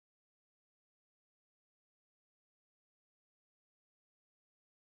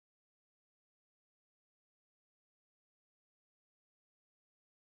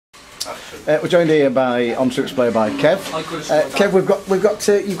We're joined here by on-trips player by Kev. Kev,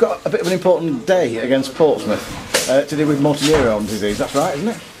 you've got a bit of an important day against Portsmouth to do with Motor Neuron Disease. That's right, isn't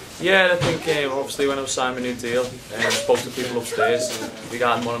it? Yeah, I think obviously when I was signing my new deal, I spoke to people upstairs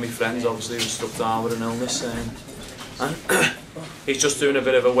regarding one of my friends, obviously, who was struck down with an illness. And he's just doing a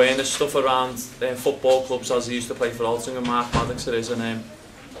bit of awareness stuff around football clubs, as he used to play for Ellison, and Mark Maddox it is, and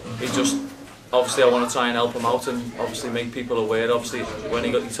he just, obviously I want to try and help him out and obviously make people aware. Obviously when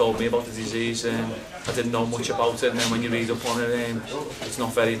he told me about the disease, I didn't know much about it, and then when you read up on it, it's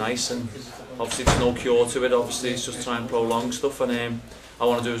not very nice, and obviously there's no cure to it. Obviously it's just trying to prolong stuff, and I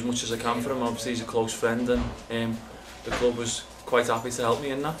want to do as much as I can for him. Obviously he's a close friend, and the club was quite happy to help me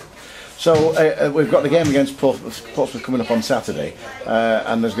in that. So we've got the game against Portsmouth coming up on Saturday,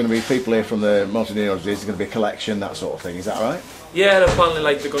 and there's going to be people here from the Motor Neuron Disease. There's going to be a collection, that sort of thing. Is that right? Yeah, apparently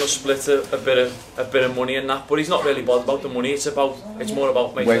they're going to split a bit of money in that, but he's not really bothered about the money. It's more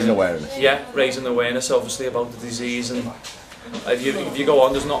about making raising awareness. Yeah, raising awareness, obviously, about the disease. And if you go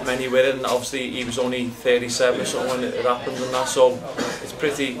on, there's not many with it, and obviously he was only 37 or so when it happened and that, so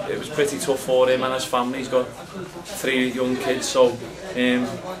it was pretty tough for him and his family. He's got 3 young kids, so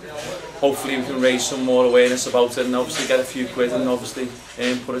hopefully we can raise some more awareness about it and obviously get a few quid and obviously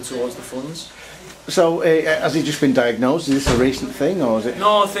put it towards the funds. So has he just been diagnosed? Is this a recent thing, or is it?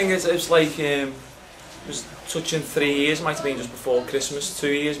 No, I think it's like it was touching 3 years. Might have been just before Christmas,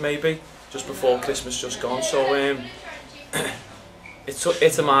 2 years maybe, just before Christmas just gone. So it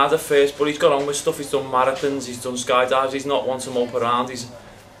hit him hard at first, but he's got on with stuff. He's done marathons, he's done skydives. He's not one to mope around. He's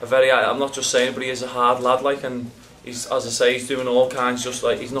I'm not just saying, but he is a hard lad, like, and he's, as I say, he's doing all kinds. Just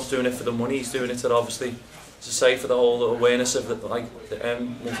like, he's not doing it for the money. He's doing it to, obviously, as I say, for the whole awareness of the Motor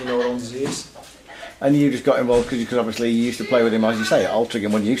Neuron Disease. And you just got involved because obviously you used to play with him, as you say, at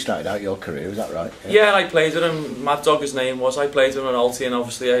Altrincham when you started out your career. Is that right? Yeah, I played with him. Mad Dog, his name was. I played with him at Alty, and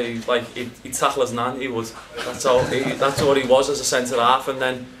obviously he'd tackle his nan. He would. That's what he was as a centre half. And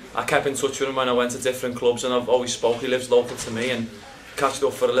then I kept in touch with him when I went to different clubs, and I've always spoke. He lives local to me, and catched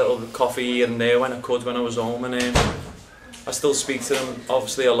up for a little coffee here and there when I could, when I was home. And I still speak to him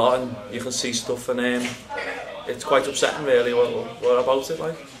obviously a lot, and you can see stuff, and it's quite upsetting really what about it,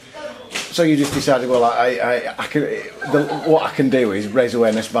 like. So you just decided, well, what I can do is raise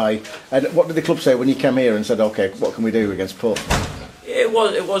awareness by. And what did the club say when you came here and said, okay, what can we do against Portsmouth? It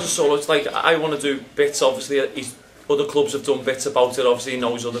was a solo. It's like I want to do bits. Obviously, other clubs have done bits about it. Obviously, he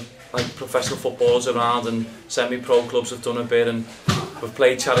knows other professional footballers around, and semi-pro clubs have done a bit, and we've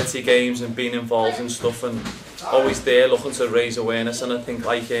played charity games and been involved in stuff, and always there looking to raise awareness. And I think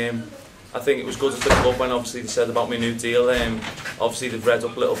I think it was good at the club when obviously they said about my new deal. Obviously they've read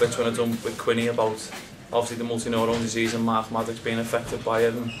up a little bit when I done with Quinny about obviously the Motor Neuron Disease and Mark Maddox being affected by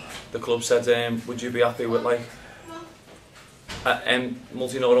it, and the club said, would you be happy with Motor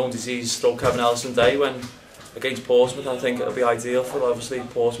Neuron Disease stroke Kevin Ellison Day when against Portsmouth? I think it'll be ideal for obviously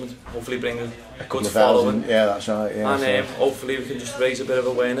Portsmouth, hopefully bring a good following. Yeah, that's right. Yeah, and hopefully we can just raise a bit of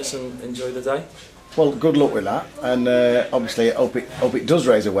awareness and enjoy the day. Well, good luck with that, and obviously I hope it does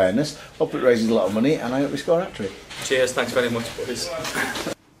raise awareness, hope it raises a lot of money, and I hope we score after it. Cheers, thanks very much, boys.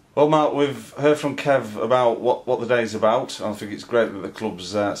 Well, Mark, we've heard from Kev about what the day's about. I think it's great that the club's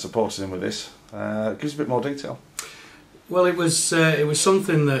supporting him with this. Give us a bit more detail. Well, it was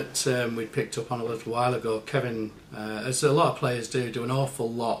something that we picked up on a little while ago. Kevin, as a lot of players do an awful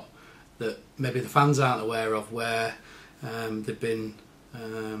lot that maybe the fans aren't aware of, where they've been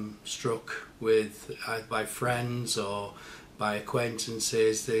struck with either by friends or by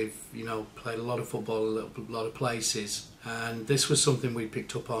acquaintances. They've played a lot of football a lot of places, and this was something we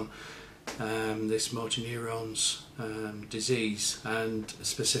picked up on, this motor neurons disease, and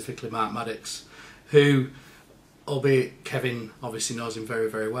specifically Mark Maddox, who, albeit Kevin obviously knows him very,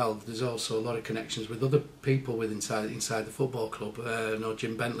 very well, there's also a lot of connections with other people inside the football club. I know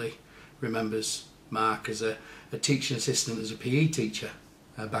Jim Bentley remembers Mark as a teaching assistant, as a PE teacher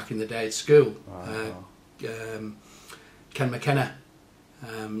back in the day at school. Wow. Ken McKenna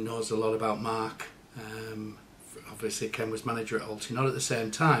knows a lot about Mark. Obviously Ken was manager at Alty, not at the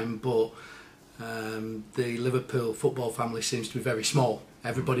same time, but the Liverpool football family seems to be very small.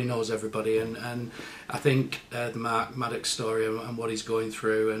 Everybody knows everybody, and I think the Mark Maddox story and what he's going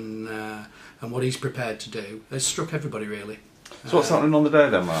through and what he's prepared to do has struck everybody really. So what's happening on the day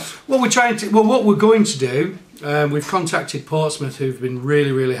then, Mark? Well, what we're going to do, we've contacted Portsmouth, who've been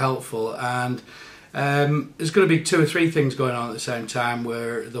really, really helpful, and there's going to be 2 or 3 things going on at the same time,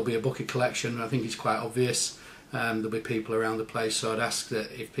 where there'll be a bucket collection. I think it's quite obvious. There'll be people around the place, so I'd ask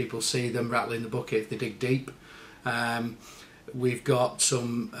that if people see them rattling the bucket, if they dig deep. We've got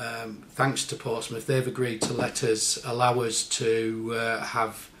some, thanks to Portsmouth, they've agreed to allow us to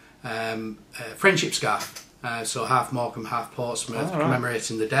have friendship scarf. So half Morecambe, half Portsmouth,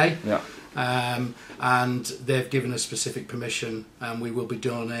 commemorating the day. Yeah. And they've given us specific permission, and we will be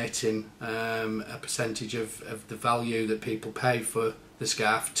donating a percentage of the value that people pay for the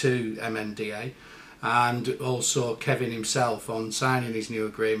scarf to MNDA. And also Kevin himself, on signing his new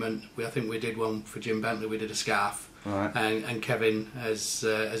agreement, I think we did one for Jim Bentley, we did a scarf. Right. And Kevin has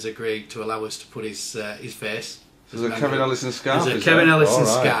agreed to allow us to put his face. There's a Kevin Ellison scarf? There's a Kevin Ellison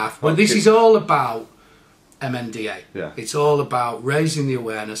scarf. But this is all about MNDA. Yeah. It's all about raising the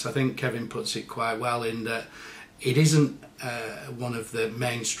awareness. I think Kevin puts it quite well in that it isn't one of the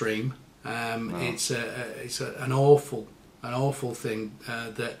mainstream. It's an awful thing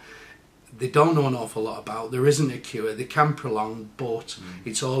that they don't know an awful lot about. There isn't a cure. They can prolong, but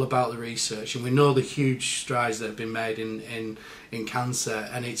it's all about the research. And we know the huge strides that have been made in cancer,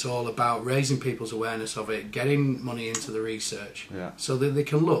 and it's all about raising people's awareness of it, getting money into the research, so that they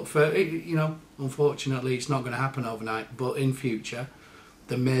can look for it. You know, unfortunately, it's not going to happen overnight, but in future,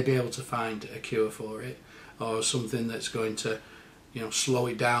 they may be able to find a cure for it, or something that's going to, you know, slow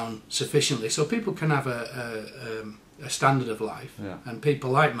it down sufficiently so people can have a standard of life. And people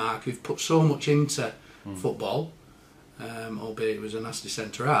like Mark, who've put so much into football, albeit it was a nasty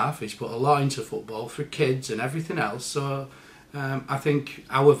centre half, he's put a lot into football for kids and everything else. So I think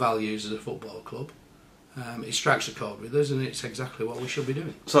our values as a football club, it strikes a chord with us, and it's exactly what we should be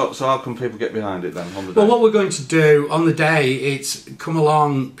doing. So how can people get behind it then on the day? Well, what we're going to do on the day, it's come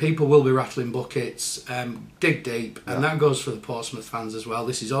along, people will be rattling buckets, dig deep, and that goes for the Portsmouth fans as well.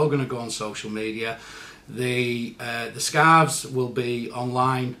 This is all going to go on social media. The scarves will be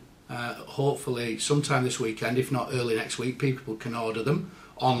online, hopefully sometime this weekend, if not early next week. People can order them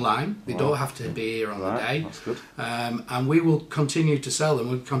online. They don't have to be here on the day. That's good. And we will continue to sell them.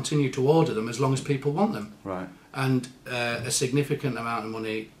 We'll continue to order them as long as people want them. Right. And a significant amount of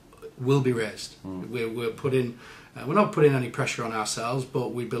money will be raised. We're putting. We're not putting any pressure on ourselves, but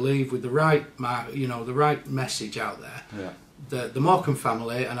we believe with the right, the right message out there. The Morecambe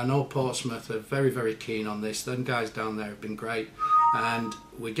family, and I know Portsmouth are very, very keen on this. Them guys down there have been great, and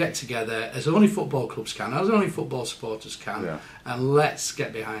we get together as only football clubs can, as only football supporters can, and let's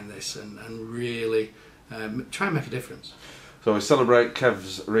get behind this and really try and make a difference. So we celebrate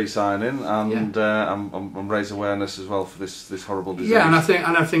Kev's re-signing and raise awareness as well for this horrible disease. Yeah, and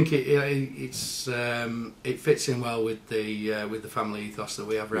I think it fits in well with the family ethos that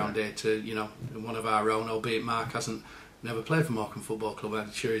we have around here. To one of our own, albeit Mark hasn't. Never played for Morecambe Football Club.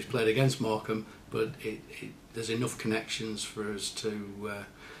 I'm sure he's played against Morecambe, but there's enough connections for us to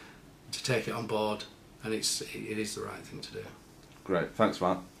take it on board, and it is the right thing to do. Great, thanks,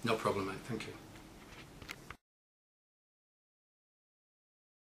 Mark. No problem, mate. Thank you.